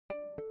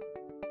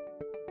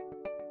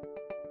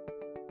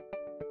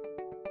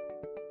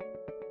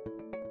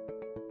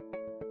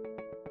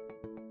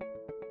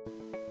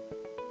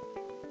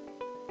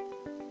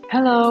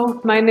Hello,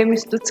 my name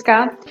is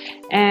Lutska,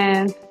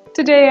 and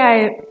today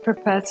I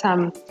prepared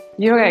some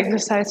yoga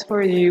exercise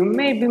for you.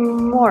 Maybe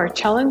more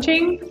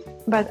challenging,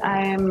 but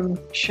I am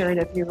sure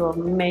that you will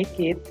make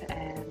it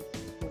and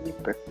it will be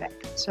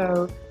perfect.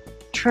 So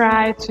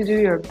try to do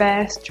your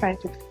best, try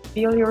to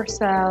feel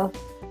yourself.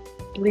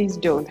 Please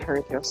don't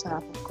hurt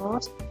yourself, of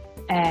course.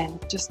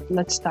 And just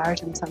let's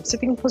start in some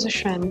sitting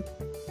position.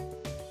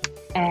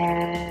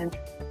 And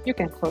you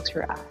can close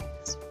your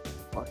eyes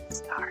before we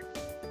start.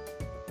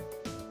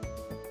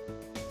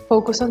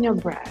 Focus on your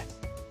breath.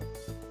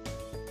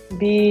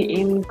 Be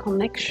in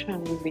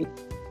connection with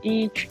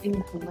each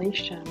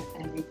inhalation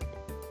and with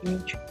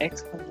each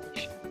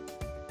exhalation.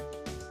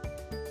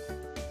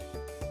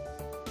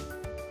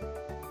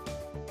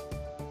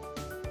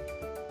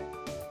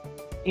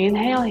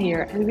 Inhale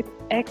here, and with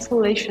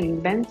exhalation,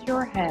 bend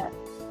your head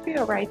to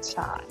your right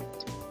side.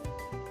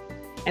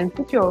 And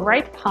put your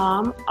right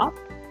palm up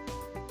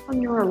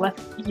on your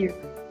left ear.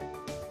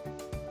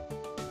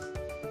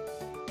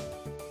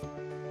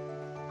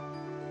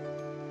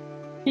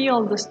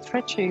 Feel the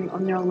stretching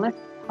on your left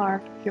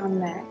part of your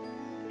neck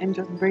and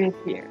just breathe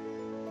here.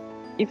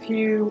 If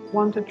you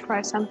want to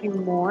try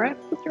something more,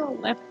 put your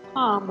left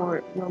palm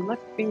or your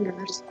left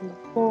fingers on the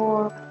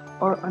floor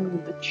or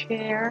on the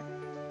chair,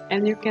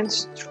 and you can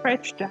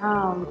stretch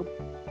down.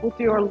 Put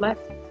your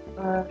left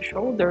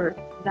shoulder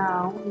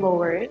down,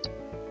 lower it,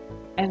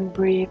 and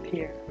breathe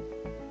here.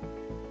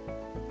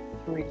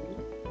 3,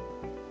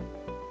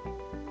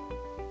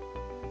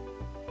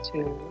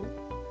 2,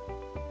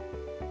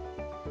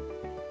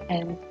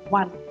 and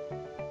 1.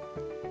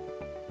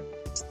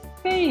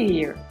 Stay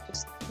here.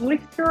 Just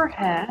lift your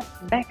head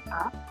back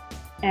up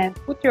and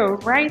put your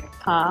right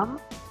palm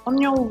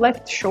on your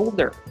left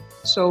shoulder.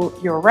 So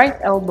your right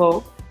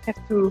elbow has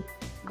to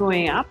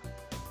going up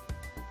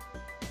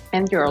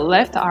and your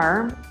left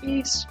arm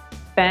is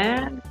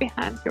bent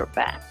behind your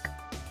back.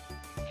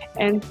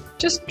 And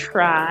just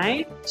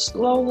try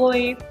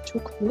slowly to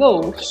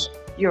close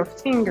your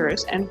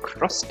fingers and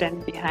cross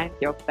them behind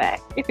your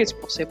back if it's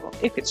possible.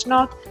 If it's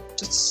not,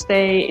 just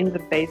stay in the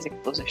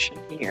basic position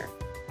here.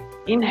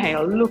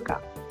 Inhale, look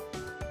up.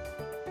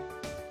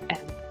 And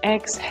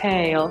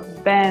exhale,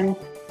 bend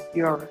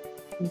your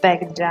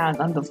back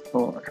down on the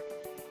floor.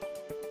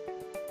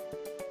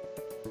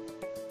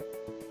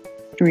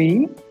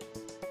 3,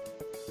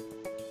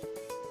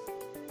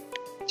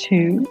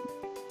 2,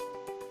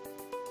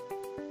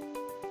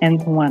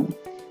 and 1.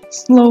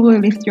 Slowly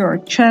lift your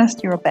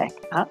chest, your back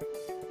up,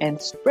 and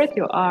spread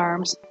your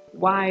arms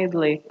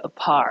widely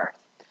apart.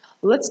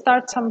 Let's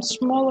start some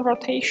small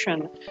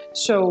rotation.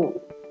 So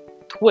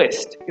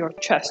twist your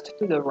chest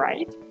to the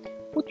right.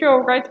 Put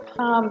your right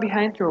palm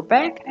behind your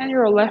back and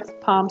your left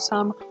palm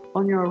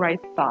on your right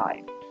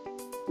thigh.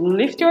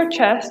 Lift your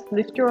chest,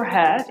 lift your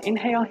head.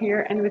 Inhale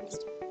here, and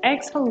with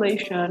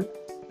exhalation,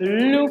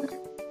 look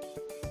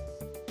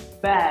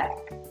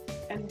back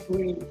and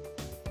breathe.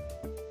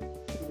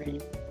 3.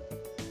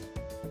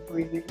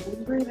 Breathe in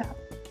and breathe out.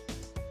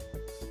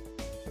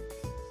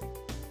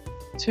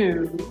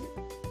 2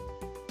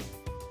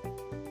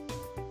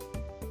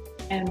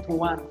 and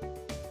 1.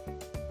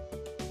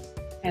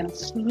 And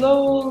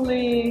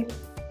slowly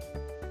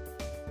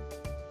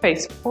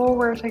face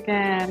forward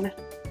again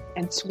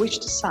and switch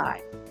the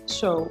side.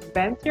 So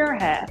bend your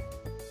head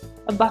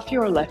above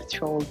your left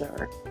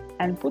shoulder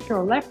and put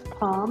your left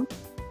palm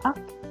up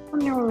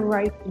on your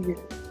right ear.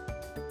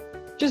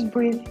 Just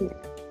breathe here.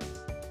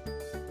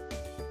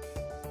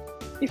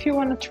 If you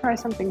want to try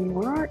something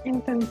more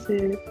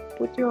intensive,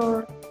 put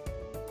your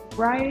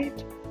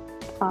right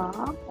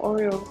palm or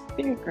your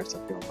fingers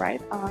of your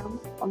right arm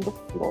on the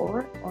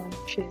floor or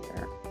a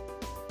chair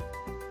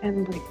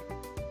and breathe.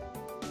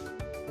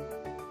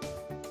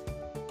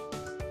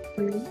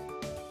 3,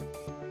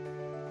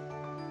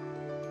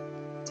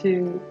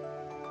 2,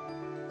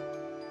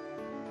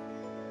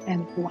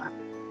 and 1.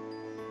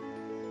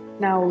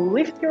 Now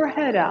lift your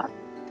head up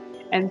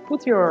and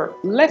put your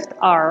left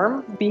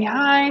arm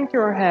behind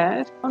your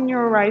head on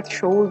your right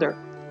shoulder,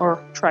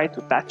 or try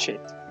to touch it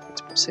if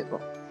it's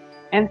possible.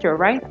 And your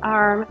right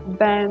arm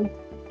bend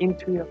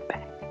into your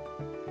back.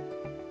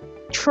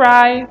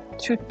 Try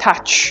to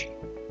touch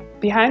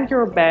behind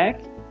your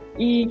back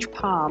each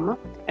palm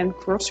and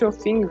cross your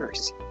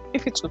fingers.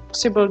 If it's not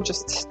possible,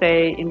 just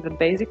stay in the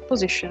basic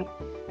position.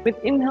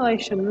 With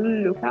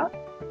inhalation, look up,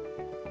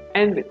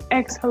 and with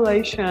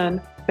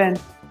exhalation, bend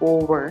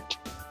forward.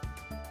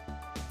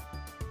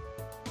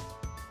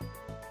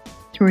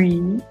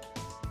 3,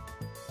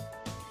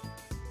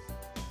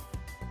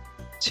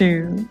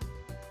 2,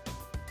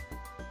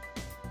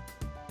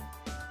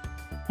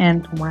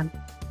 and 1.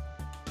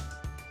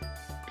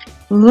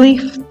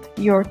 Lift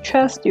your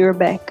chest, your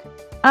back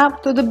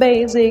up to the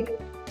basic.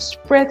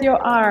 Spread your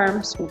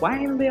arms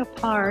widely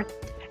apart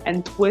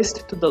and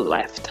twist to the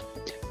left.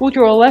 Put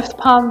your left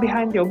palm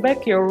behind your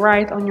back, your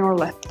right on your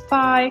left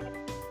thigh.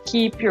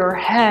 Keep your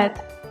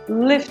head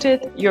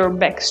lifted, your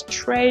back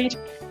straight,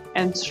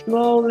 and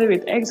slowly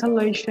with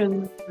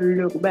exhalation,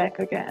 look back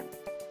again.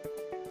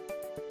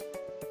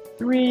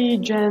 3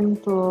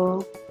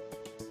 gentle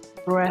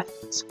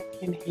breaths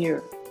in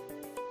here.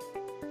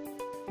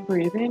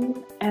 Breathe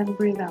in and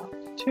breathe out.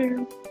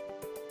 2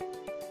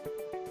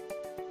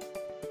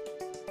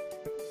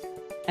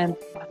 and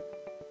 1.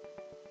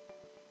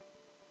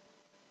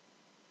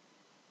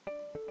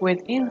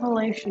 With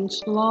inhalation,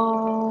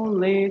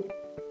 slowly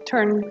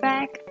turn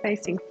back,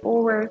 facing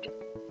forward.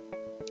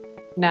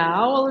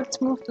 Now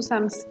let's move to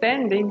some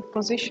standing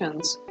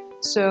positions.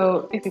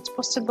 So if it's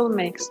possible,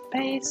 make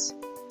space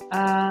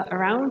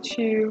around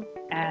you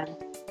and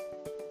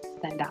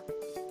stand up.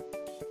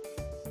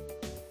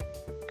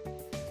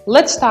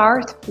 Let's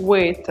start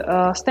with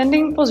a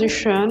standing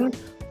position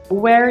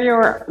where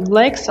your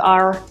legs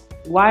are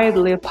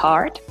widely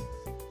apart.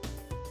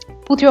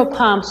 Put your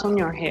palms on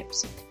your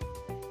hips.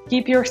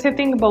 Keep your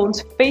sitting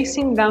bones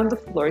facing down the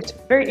floor. It's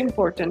very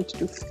important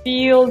to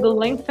feel the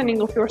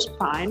lengthening of your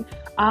spine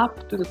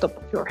up to the top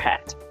of your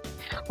head.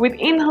 With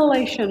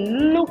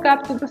inhalation, look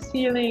up to the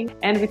ceiling,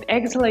 and with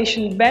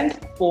exhalation, bend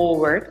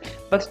forward,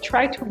 but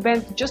try to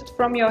bend just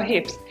from your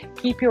hips.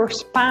 Keep your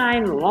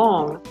spine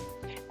long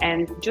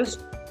and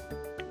just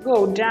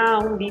go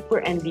down deeper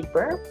and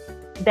deeper.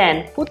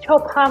 Then put your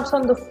palms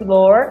on the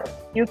floor.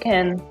 You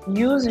can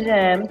use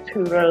them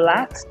to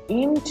relax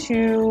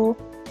into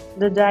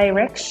the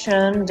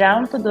direction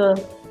down to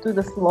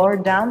the floor,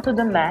 down to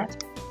the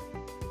mat.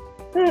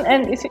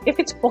 And if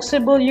it's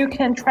possible, you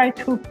can try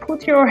to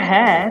put your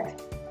head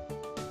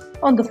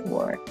on the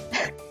floor.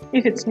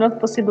 If it's not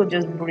possible,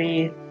 just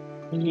breathe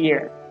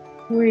here.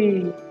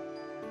 3,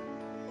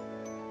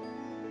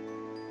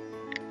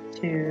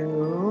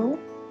 2,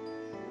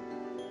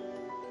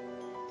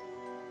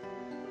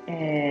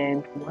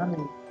 and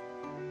 1.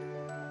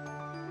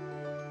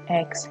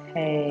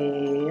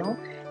 Exhale,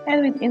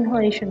 and with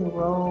inhalation,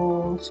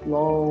 roll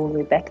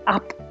slowly back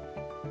up.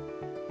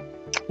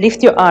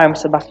 Lift your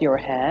arms above your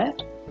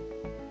head,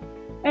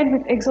 and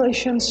with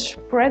exhalation,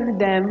 spread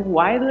them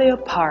widely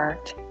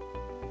apart.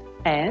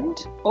 And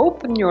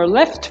open your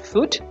left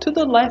foot to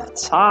the left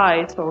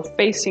side or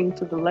facing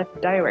to the left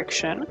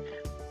direction.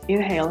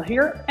 Inhale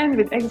here, and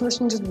with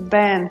exhalation, just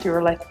bend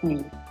your left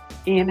knee.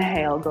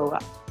 Inhale, go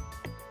up.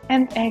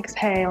 And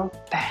exhale,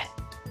 bend.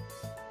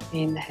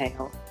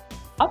 Inhale,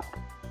 up.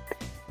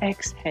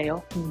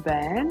 Exhale,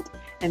 bend.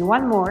 And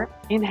one more.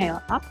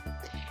 Inhale, up.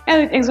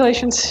 And with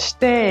exhalation,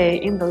 stay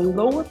in the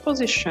lower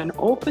position.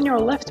 Open your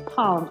left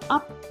palm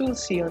up to the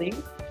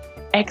ceiling.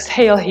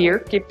 Exhale here.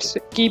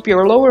 Keep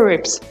your lower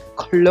ribs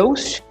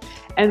close.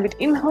 And with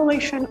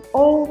inhalation,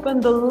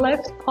 open the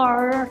left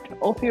part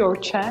of your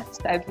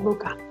chest and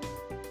look up.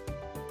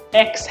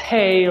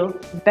 Exhale,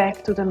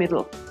 back to the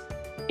middle.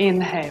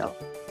 Inhale,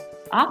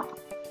 up.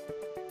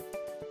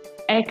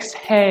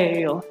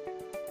 Exhale,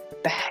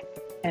 back.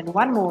 And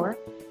one more.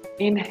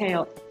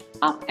 Inhale,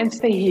 up, and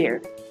stay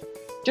here.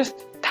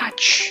 Just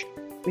touch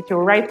with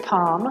your right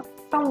palm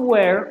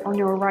somewhere on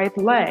your right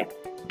leg.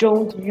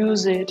 Don't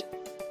use it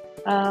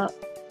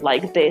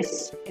like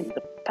this in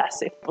the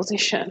passive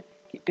position.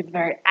 Keep it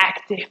very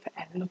active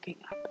and looking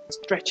up and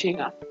stretching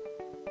up.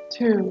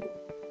 2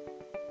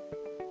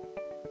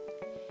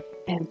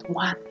 and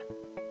 1.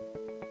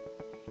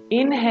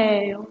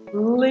 Inhale,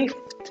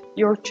 lift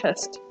your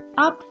chest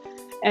up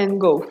and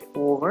go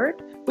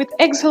forward. With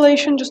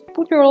exhalation, just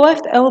put your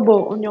left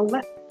elbow on your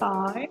left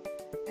thigh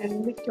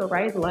and lift your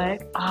right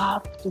leg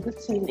up to the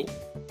ceiling.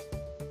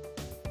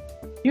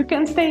 You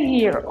can stay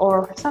here,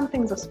 or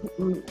something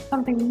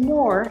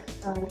more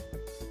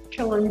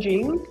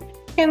challenging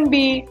can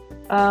be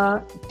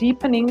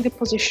deepening the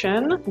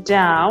position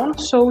down.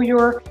 So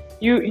you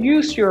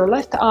use your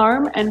left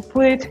arm and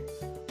put it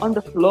on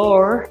the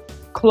floor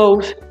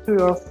close to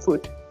your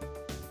foot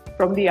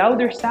from the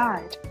other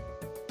side.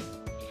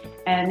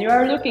 And you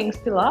are looking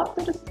still up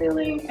to the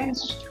ceiling and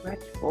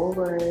stretch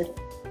forward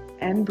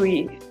and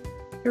breathe.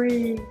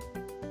 3,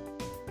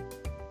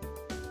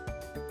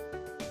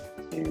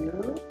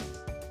 2,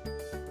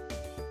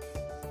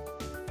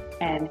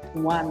 and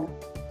 1.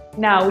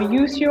 Now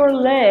use your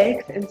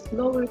legs and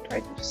slowly try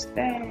to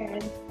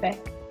stand back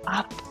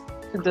up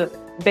to the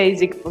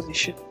basic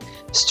position.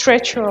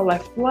 Stretch your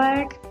left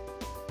leg,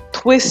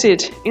 twist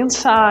it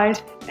inside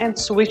and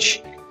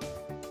switch,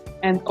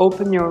 and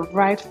open your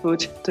right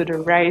foot to the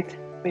right,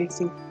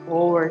 facing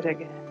forward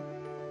again.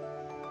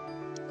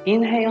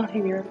 Inhale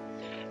here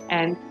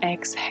and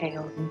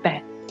exhale,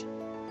 bend.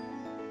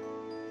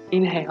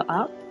 Inhale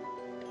up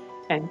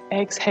and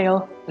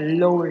exhale,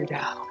 lower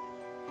down.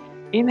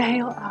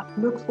 Inhale up,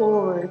 look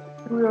forward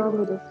through your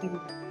middle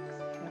finger.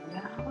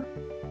 Exhale down.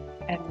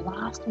 And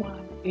last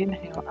one,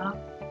 inhale up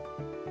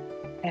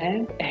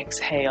and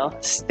exhale.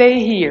 Stay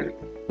here.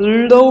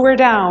 Lower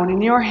down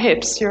in your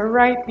hips. Your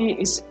right knee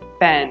is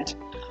bent.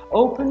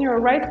 Open your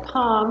right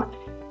palm.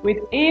 With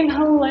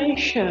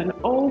inhalation,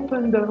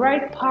 open the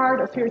right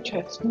part of your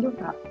chest.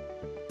 Look up.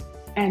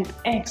 And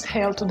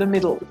exhale to the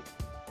middle.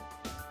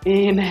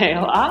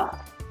 Inhale up.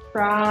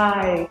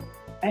 Try.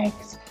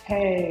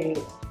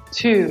 Exhale.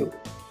 2.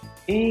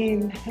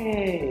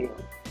 Inhale.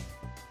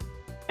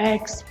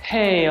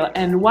 exhale,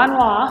 and one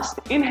last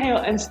inhale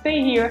and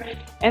stay here.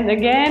 And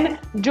again,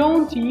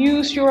 don't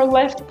use your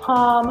left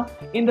palm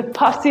in the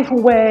passive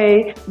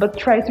way, but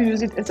try to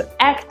use it as an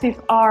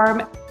active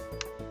arm,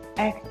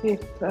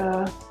 active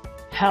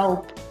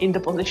help in the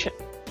position.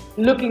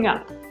 Looking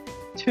up,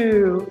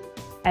 2,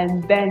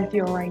 and bend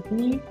your right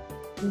knee,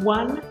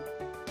 1,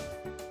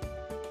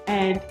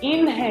 and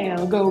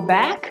inhale, go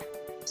back,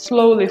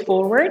 slowly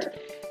forward,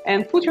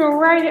 and put your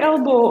right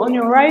elbow on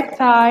your right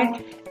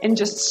thigh and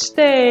just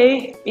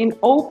stay in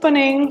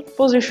opening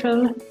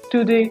position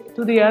to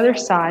the other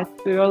side,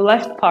 to your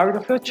left part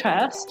of your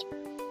chest.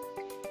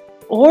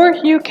 Or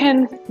you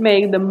can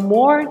make the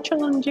more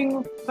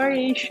challenging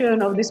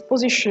variation of this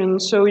position,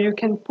 so you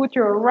can put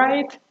your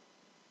right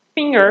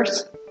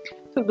fingers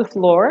to the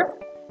floor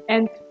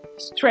and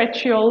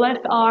stretch your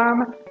left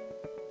arm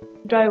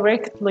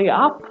directly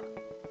up.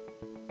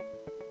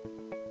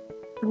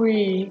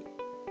 3,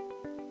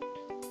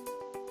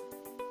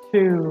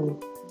 2,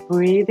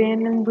 breathe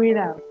in and breathe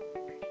out,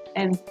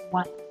 and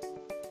 1.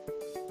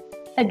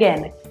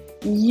 Again,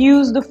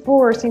 use the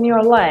force in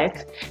your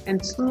legs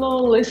and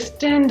slowly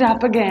stand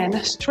up again.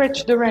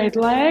 Stretch the right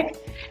leg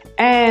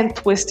and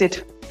twist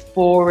it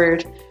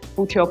forward.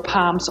 Put your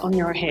palms on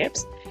your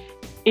hips.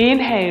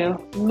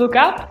 Inhale, look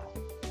up,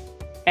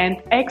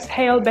 and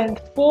exhale, bend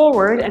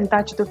forward and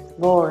touch the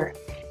floor.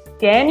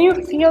 Can you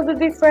feel the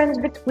difference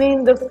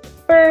between the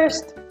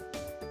first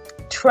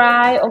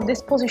try of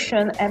this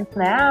position and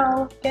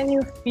now? Can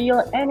you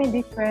feel any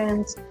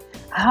difference?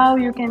 How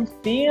you can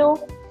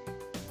feel?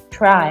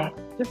 Try,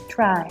 just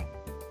try.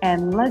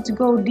 And let's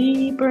go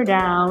deeper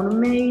down,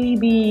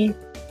 maybe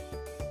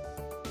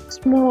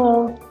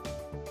small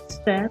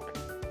step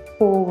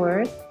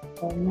forward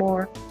or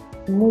more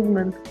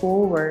movement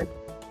forward,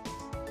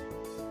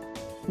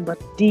 but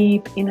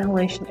deep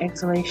inhalation,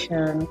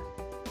 exhalation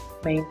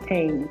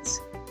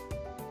maintains.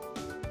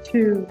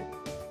 2,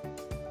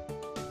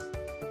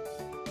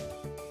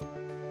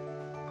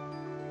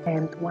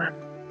 and 1.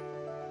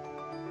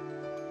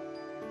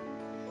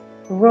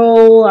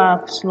 Roll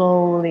up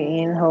slowly,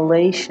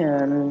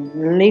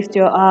 inhalation, lift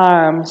your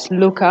arms,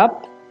 look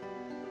up,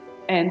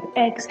 and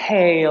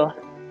exhale,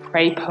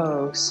 pray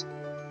pose.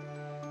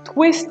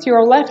 Twist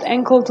your left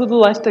ankle to the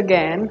left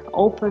again,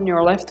 open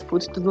your left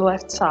foot to the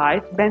left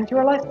side, bend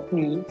your left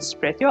knee,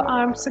 spread your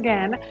arms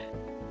again.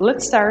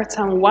 Let's start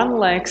some one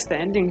leg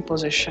standing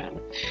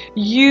position.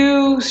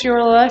 Use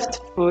your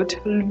left foot,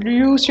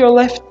 use your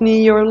left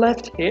knee, your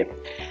left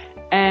hip,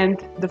 and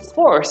the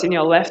force in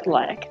your left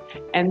leg,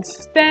 and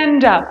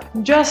stand up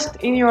just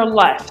in your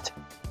left.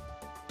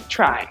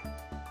 Try.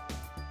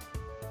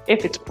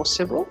 If it's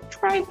possible,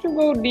 try to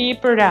go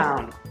deeper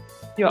down.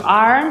 Your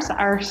arms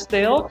are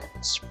still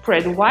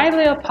spread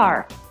widely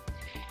apart.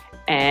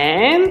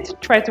 And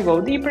try to go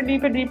deeper,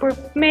 deeper, deeper.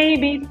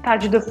 Maybe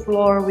touch the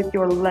floor with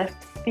your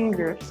left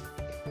fingers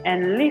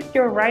and lift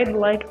your right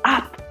leg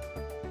up.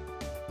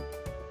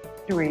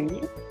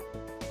 3,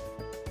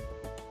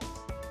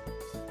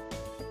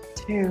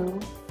 2,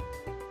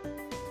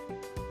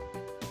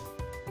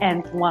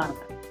 and 1.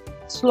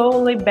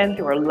 Slowly bend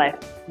your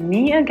left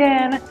knee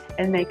again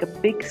and make a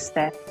big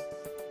step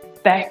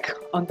back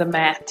on the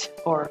mat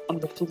or on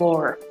the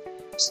floor.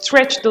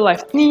 Stretch the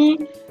left knee,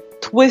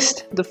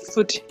 twist the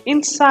foot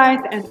inside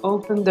and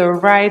open the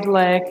right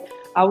leg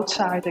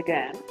outside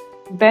again.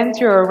 Bend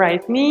your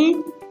right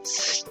knee,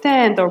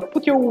 stand or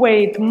put your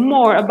weight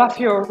more above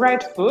your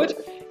right foot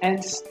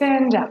and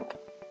stand up.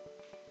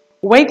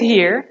 Wait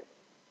here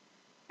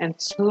and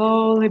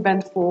slowly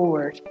bend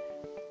forward.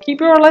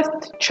 Keep your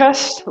left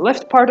chest,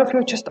 left part of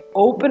your chest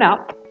open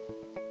up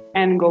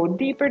and go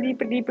deeper,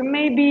 deeper, deeper.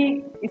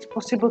 Maybe it's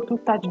possible to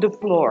touch the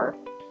floor.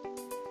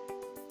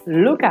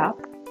 Look up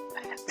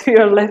to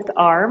your left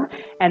arm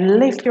and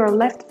lift your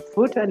left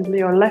foot and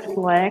your left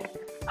leg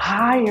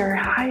higher,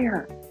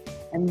 higher.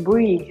 And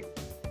breathe.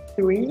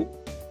 3,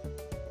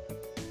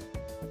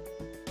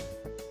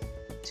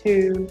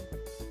 2,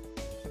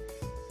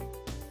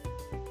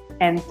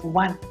 and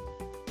 1.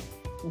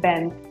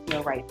 Bend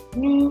your right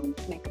knee,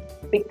 make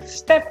a big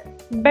step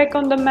back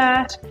on the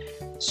mat,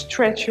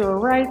 stretch your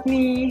right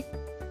knee,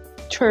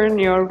 turn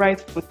your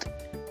right foot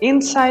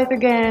inside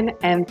again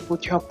and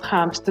put your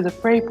palms to the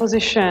prayer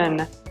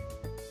position.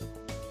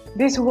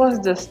 This was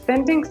the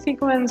standing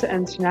sequence,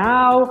 and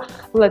now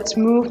let's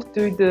move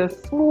to the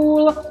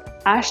full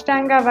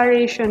Ashtanga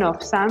variation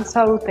of Sun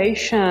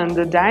Salutation,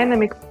 the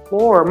dynamic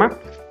form.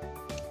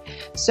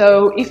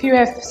 So if you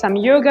have some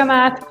yoga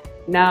mat,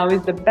 now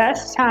is the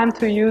best time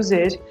to use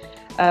it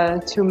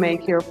to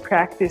make your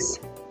practice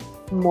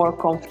more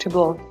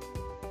comfortable.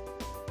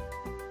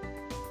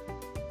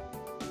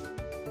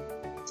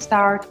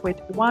 Start with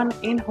one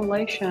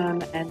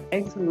inhalation and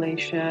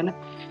exhalation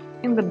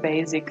in the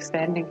basic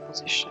standing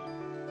position.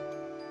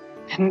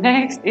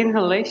 Next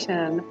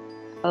inhalation,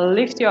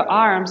 lift your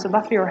arms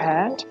above your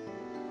head.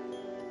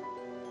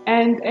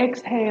 And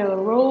exhale,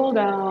 roll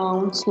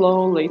down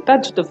slowly,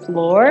 touch the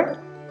floor,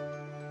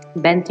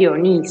 bend your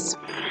knees.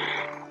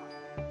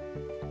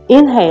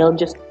 Inhale,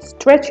 just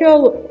stretch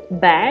your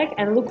back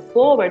and look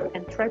forward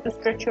and try to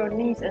stretch your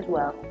knees as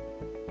well.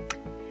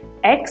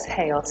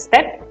 Exhale,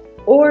 step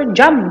or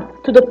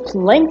jump to the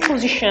plank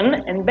position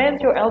and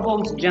bend your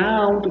elbows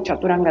down to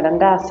Chaturanga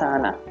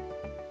Dandasana.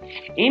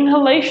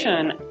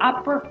 Inhalation,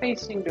 upward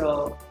facing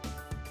dog.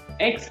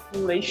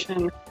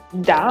 Exhalation,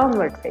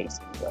 downward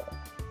facing dog.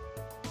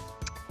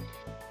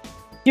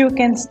 You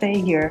can stay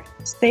here,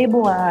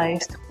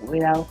 stabilized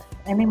without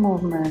any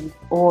movement,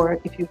 or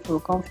if you feel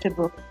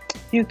comfortable,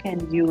 you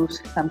can use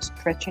some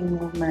stretching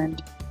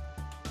movement.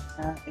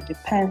 It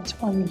depends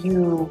on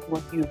you,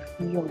 what you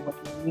feel, what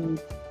you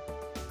need.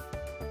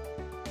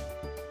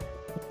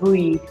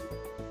 Breathe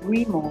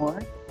 3 more.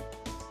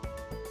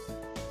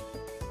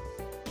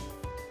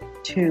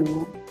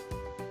 2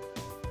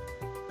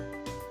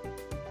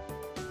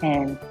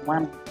 and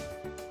 1.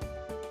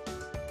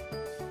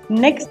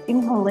 Next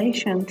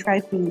inhalation, try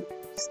to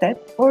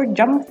step or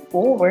jump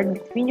forward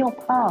between your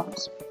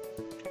palms.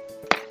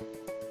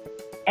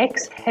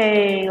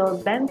 Exhale,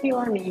 bend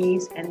your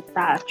knees and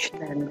touch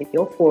them with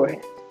your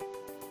forehead.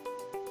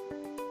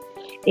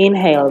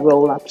 Inhale,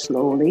 roll up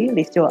slowly,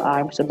 lift your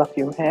arms above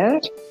your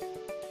head.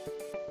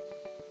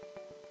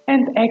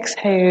 And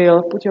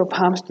exhale, put your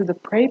palms to the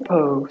pray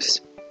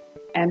pose.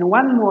 And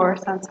one more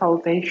sun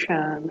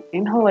salutation.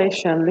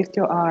 Inhalation, lift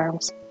your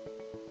arms.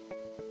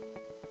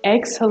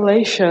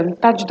 Exhalation,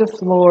 touch the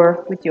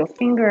floor with your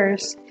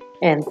fingers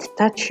and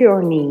touch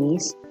your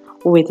knees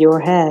with your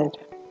head.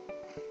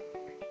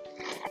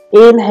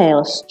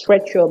 Inhale,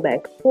 stretch your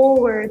back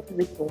forward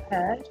with your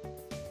head.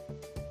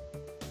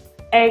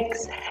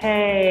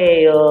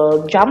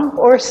 Exhale, jump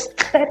or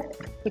step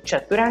to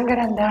Chaturanga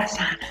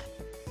Dandasana.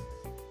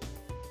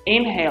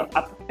 Inhale,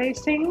 up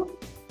facing.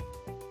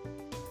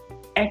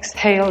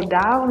 Exhale,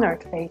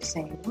 downward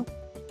facing.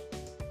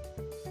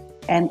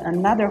 And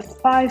another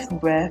 5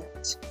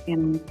 breaths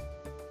in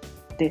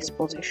this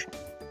position.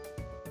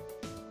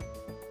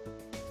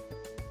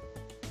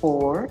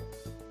 4.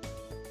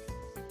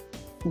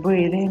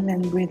 Breathe in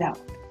and breathe out.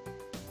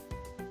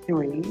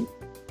 3.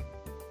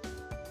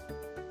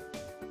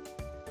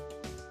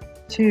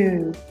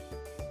 2.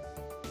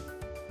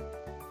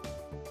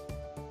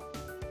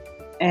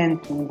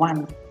 And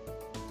 1.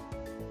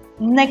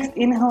 Next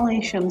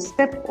inhalation,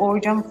 step or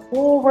jump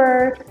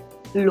forward,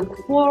 look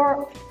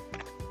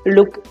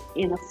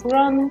in the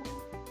front,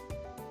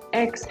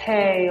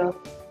 exhale,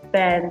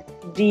 bend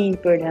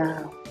deeper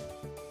down.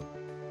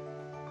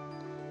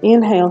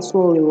 Inhale,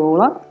 slowly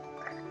roll up,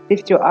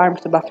 lift your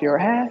arms above your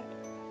head.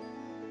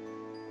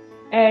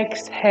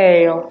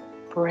 Exhale,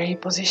 pray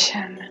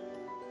position.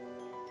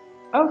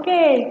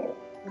 Okay,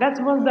 that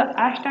was the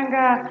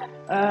Ashtanga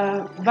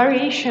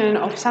variation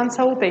of sun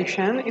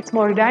salutation. It's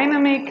more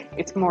dynamic,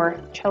 it's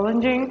more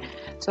challenging,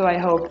 so I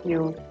hope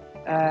you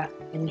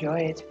enjoy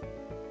it.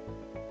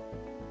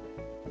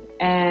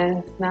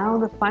 And now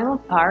the final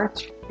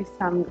part is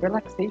some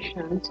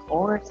relaxations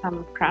or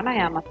some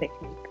pranayama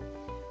technique.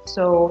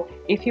 So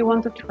if you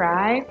want to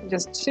try,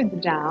 just sit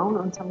down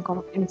on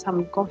in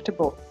some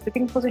comfortable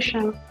sitting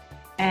position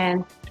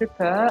and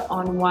prepare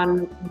on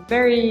one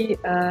very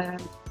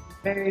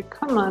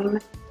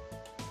common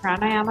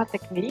pranayama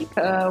technique,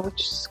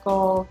 which is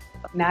called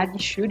Nadi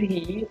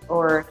Shuddhi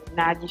or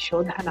Nadi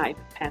Shodhana. It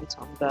depends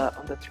on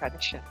the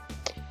tradition.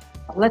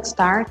 Let's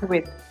start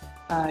with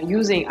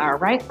using our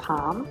right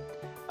palm.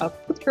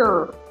 Put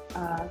your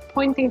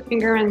pointing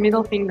finger and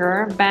middle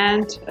finger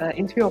bent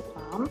into your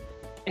palm,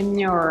 and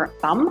your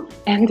thumb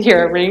and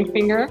your ring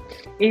finger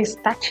is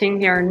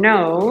touching your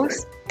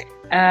nose.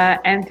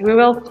 And we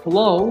will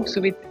close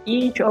with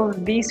each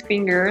of these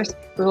fingers.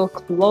 We will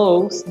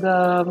close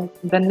the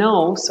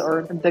nose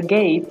or the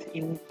gate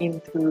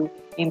into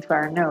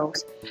our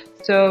nose.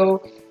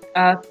 So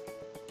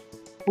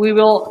we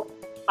will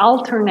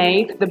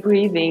alternate the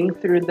breathing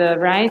through the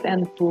right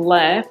and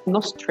left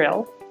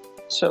nostril.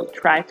 So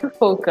try to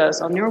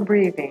focus on your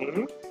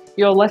breathing.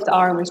 Your left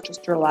arm is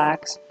just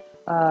relaxed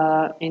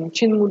in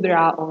Chin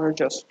Mudra or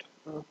just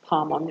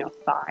palm on your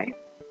thigh.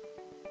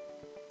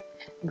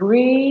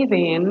 Breathe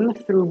in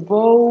through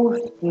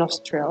both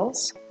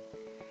nostrils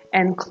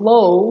and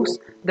close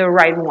the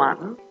right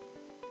one,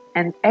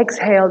 and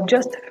exhale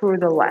just through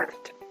the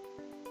left.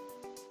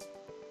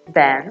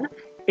 Then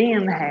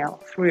inhale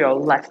through your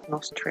left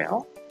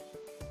nostril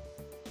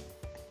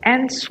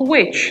and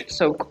switch.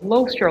 So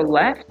close your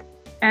left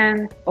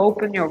and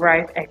open your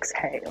right.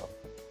 Exhale.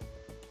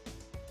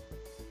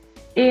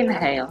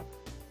 Inhale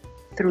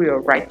through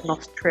your right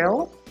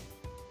nostril,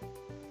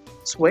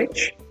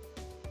 switch.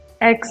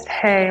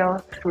 Exhale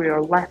through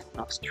your left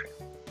nostril.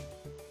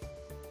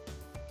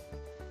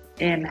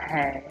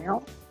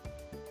 Inhale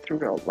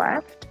through your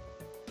left,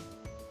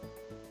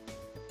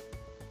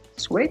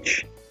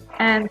 switch,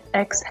 and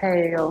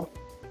exhale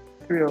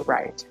through your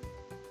right.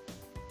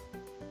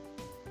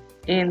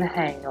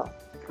 Inhale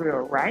through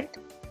your right,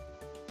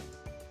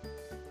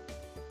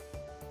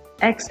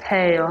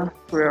 exhale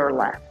through your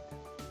left.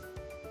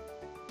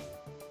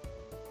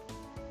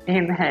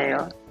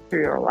 Inhale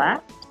through your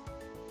left,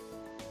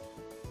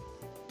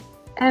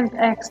 and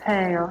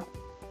exhale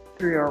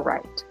through your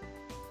right.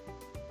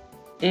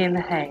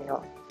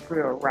 Inhale through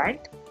your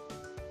right.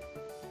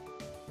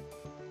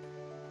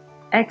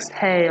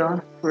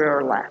 Exhale through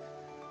your left.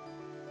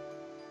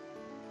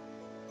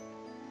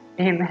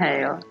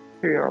 Inhale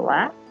through your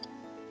left.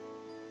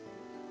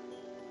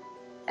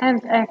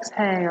 And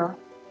exhale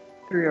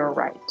through your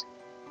right.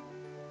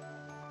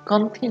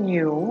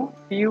 Continue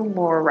a few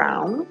more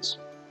rounds.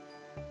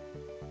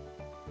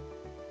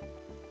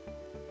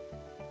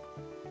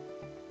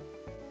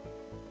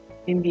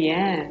 In the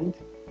end,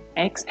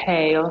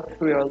 exhale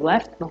through your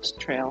left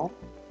nostril.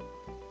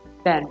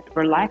 Then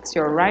relax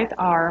your right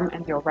arm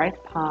and your right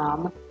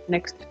palm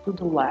next to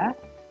the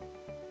left,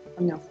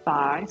 on your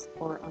thighs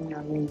or on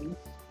your knees.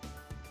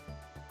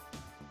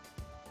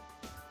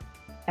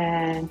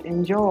 And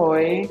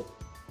enjoy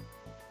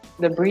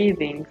the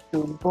breathing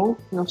through both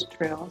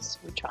nostrils,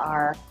 which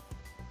are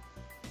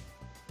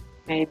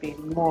maybe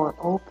more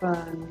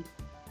open.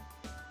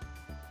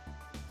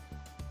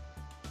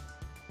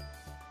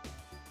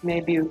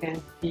 Maybe you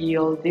can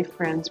feel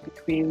difference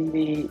between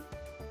the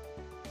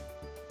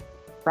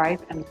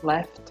right and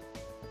left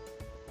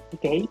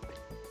gape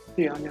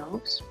to your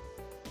nose.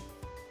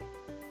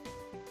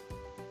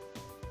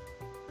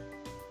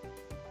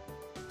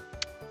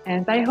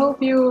 And I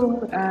hope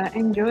you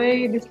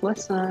enjoy this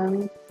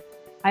lesson.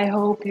 I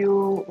hope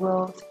you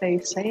will stay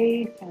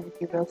safe and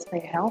you will stay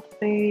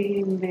healthy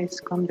in this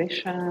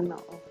condition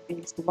of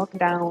these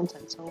lockdowns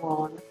and so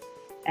on.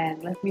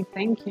 And let me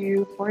thank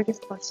you for this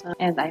lesson,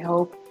 and I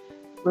hope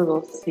we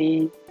will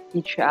see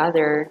each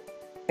other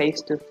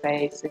face to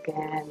face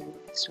again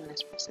as soon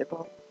as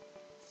possible.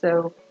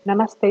 So,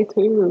 namaste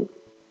to you.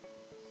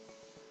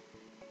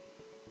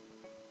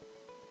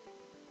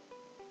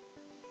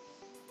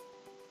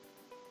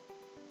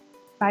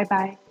 Bye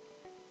bye.